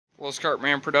Los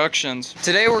Cartman Productions.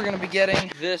 Today we're going to be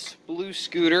getting this blue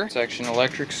scooter. It's actually an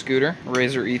electric scooter,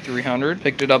 Razor E200.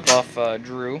 Picked it up off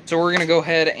Drew. So we're going to go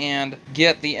ahead and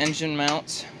get the engine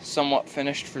mounts somewhat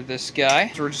finished for this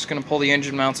guy. So we're just going to pull the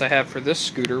engine mounts I have for this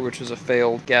scooter, which is a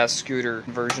failed gas scooter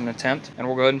conversion attempt, and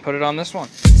we'll go ahead and put it on this one.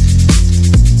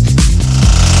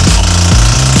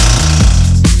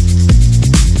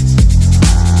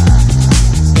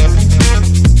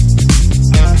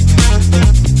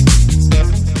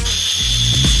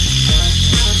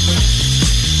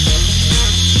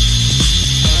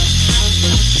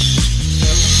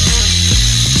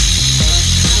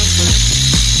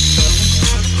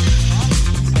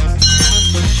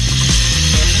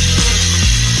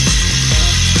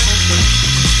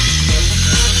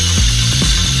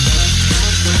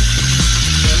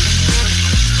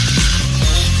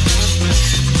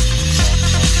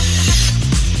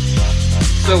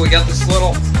 So we got this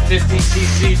little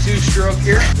 50cc two-stroke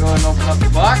here. Go ahead and open up the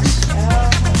box.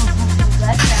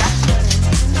 That's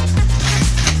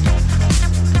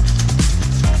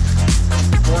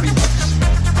 $40.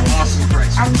 Awesome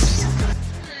price.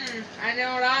 I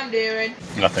know what I'm doing.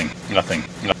 Nothing.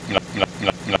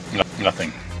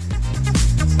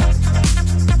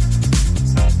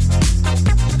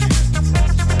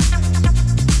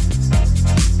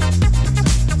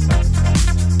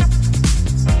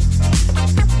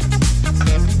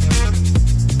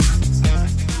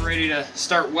 Ready to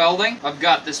start welding. I've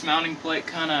got this mounting plate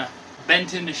kind of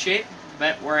bent into shape,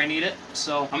 bent where I need it,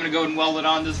 so I'm gonna go ahead and weld it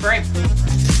onto the frame.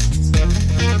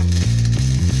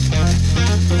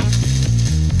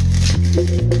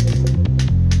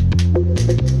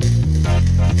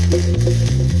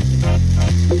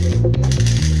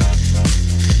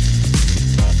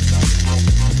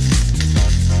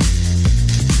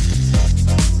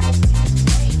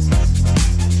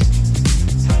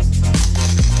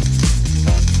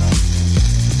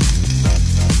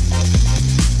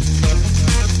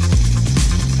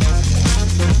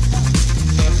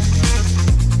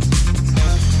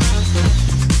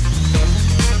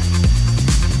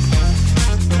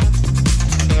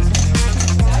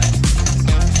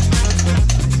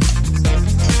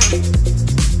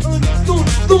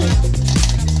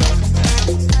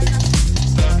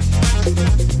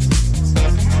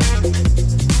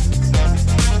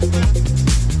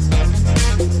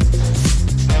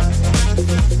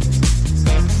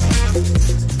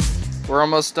 We're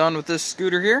almost done with this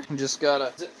scooter here. We just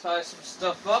gotta zip tie some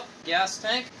stuff up, gas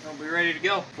tank, and we'll be ready to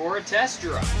go for a test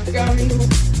drive.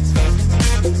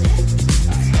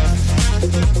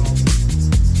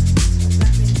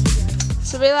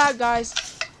 So be loud, guys.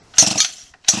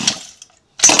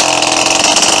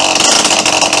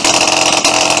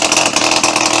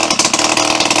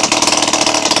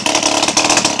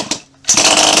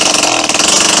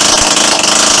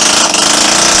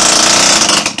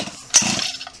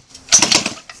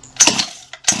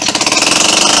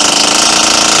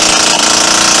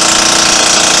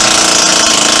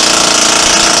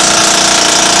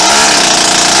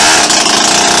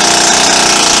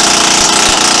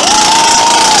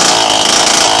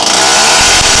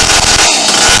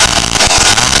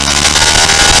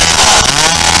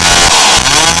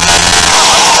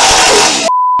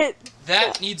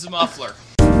 That needs a muffler.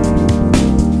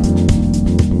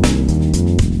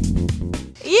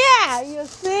 Yeah, you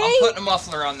see? I'm putting a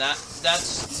muffler on that.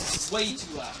 That's way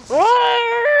too loud.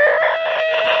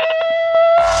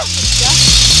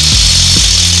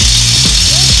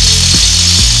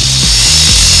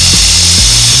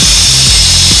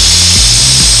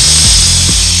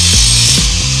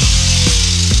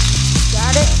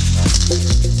 Got it?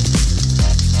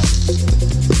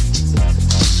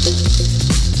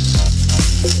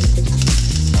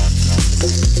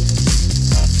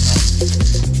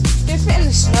 Just fit in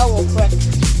the snow real quick.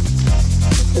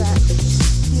 Look at that.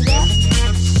 See that?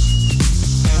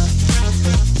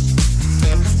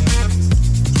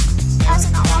 How's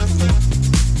it not walking?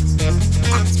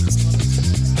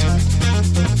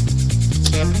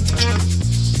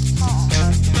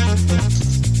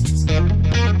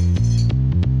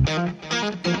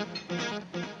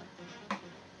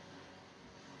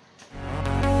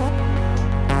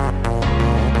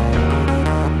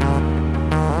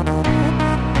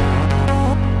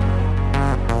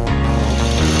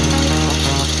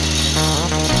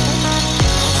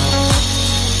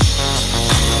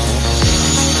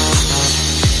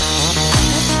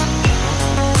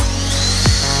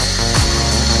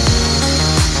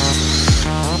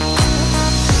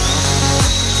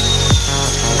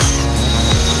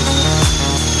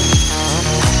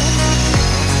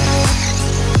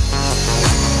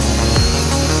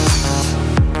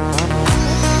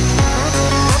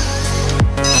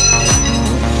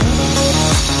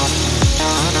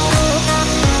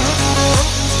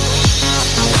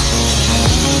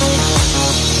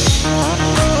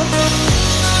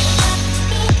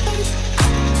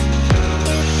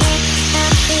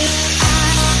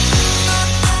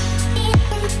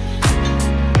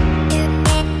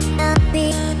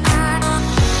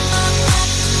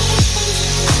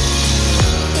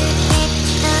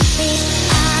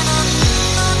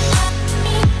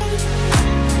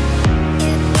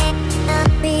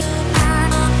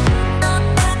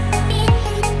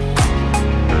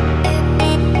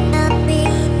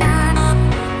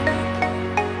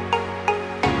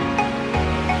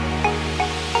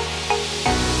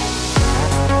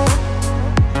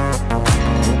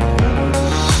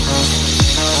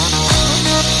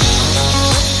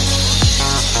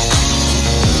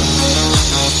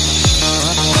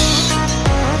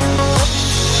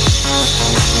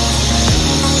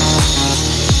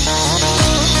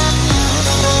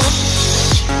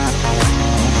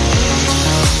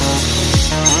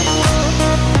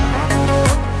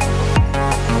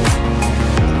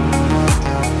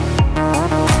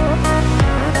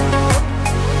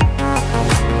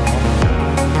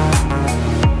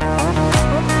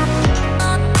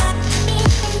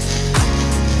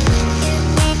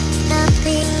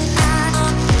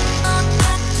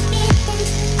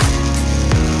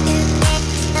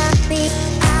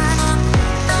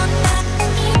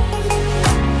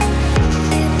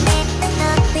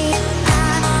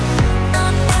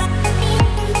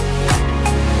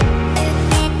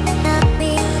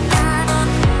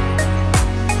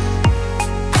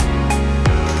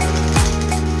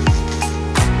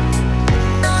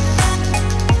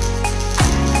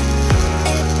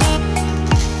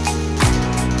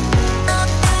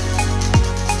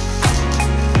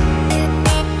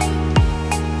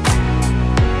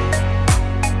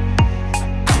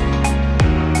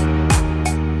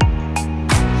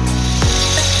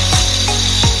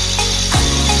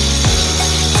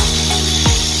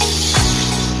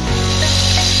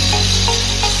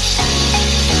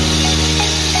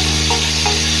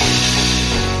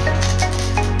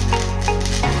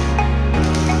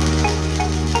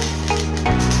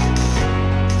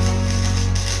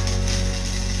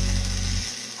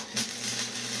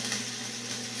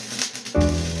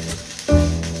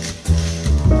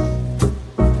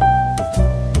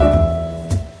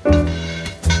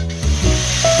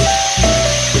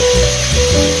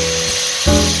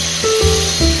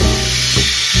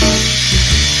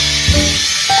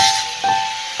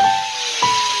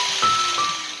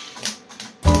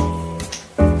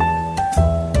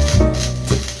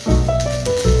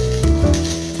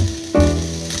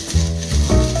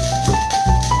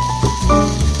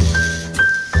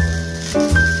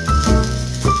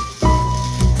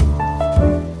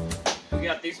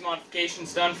 these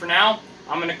modifications done for now.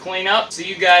 I'm going to clean up, see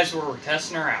you guys where we're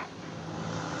testing her out.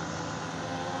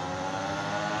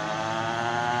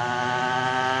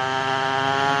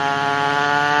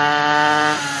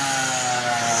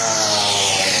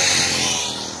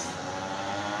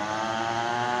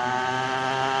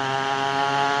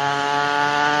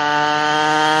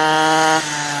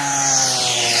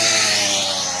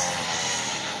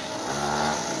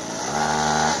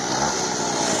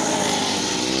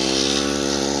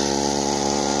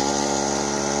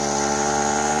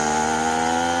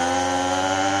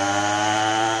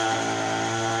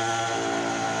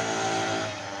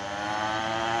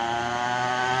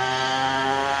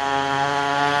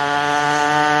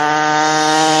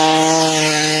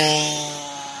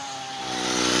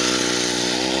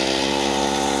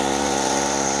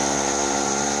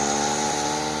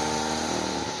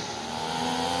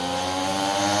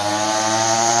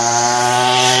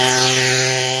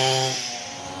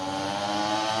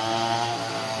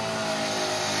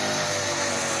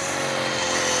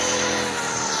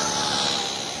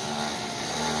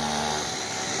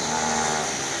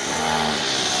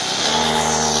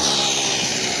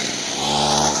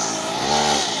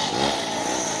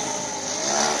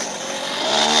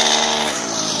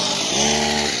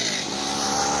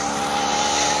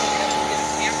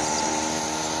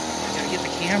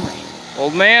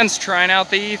 Old man's trying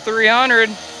out the E300.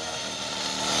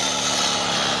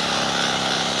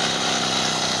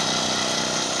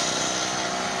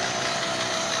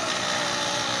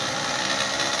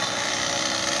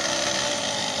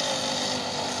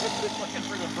 Looking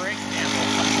for the brake handle.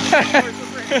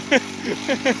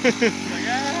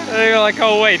 They're like,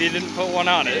 oh wait, he didn't put one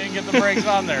on He it. didn't get the brakes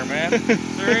on there, man.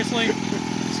 Seriously?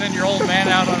 Send your old man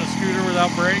out on a scooter without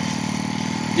brakes?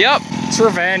 Yep, it's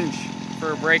revenge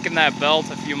for breaking that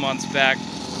belt a few months back.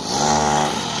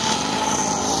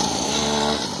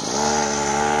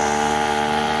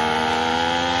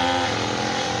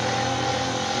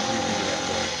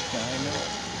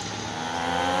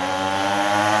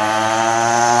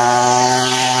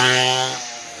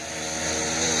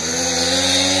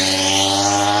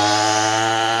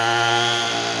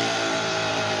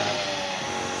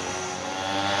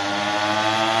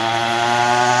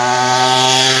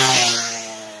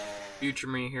 Future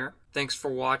me here. Thanks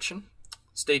for watching.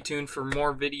 Stay tuned for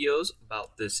more videos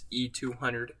about this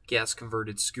E200 gas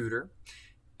converted scooter,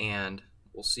 and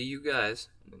we'll see you guys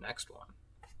in the next one.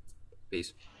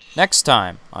 Peace. Next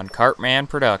time on Cartman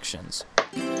Productions.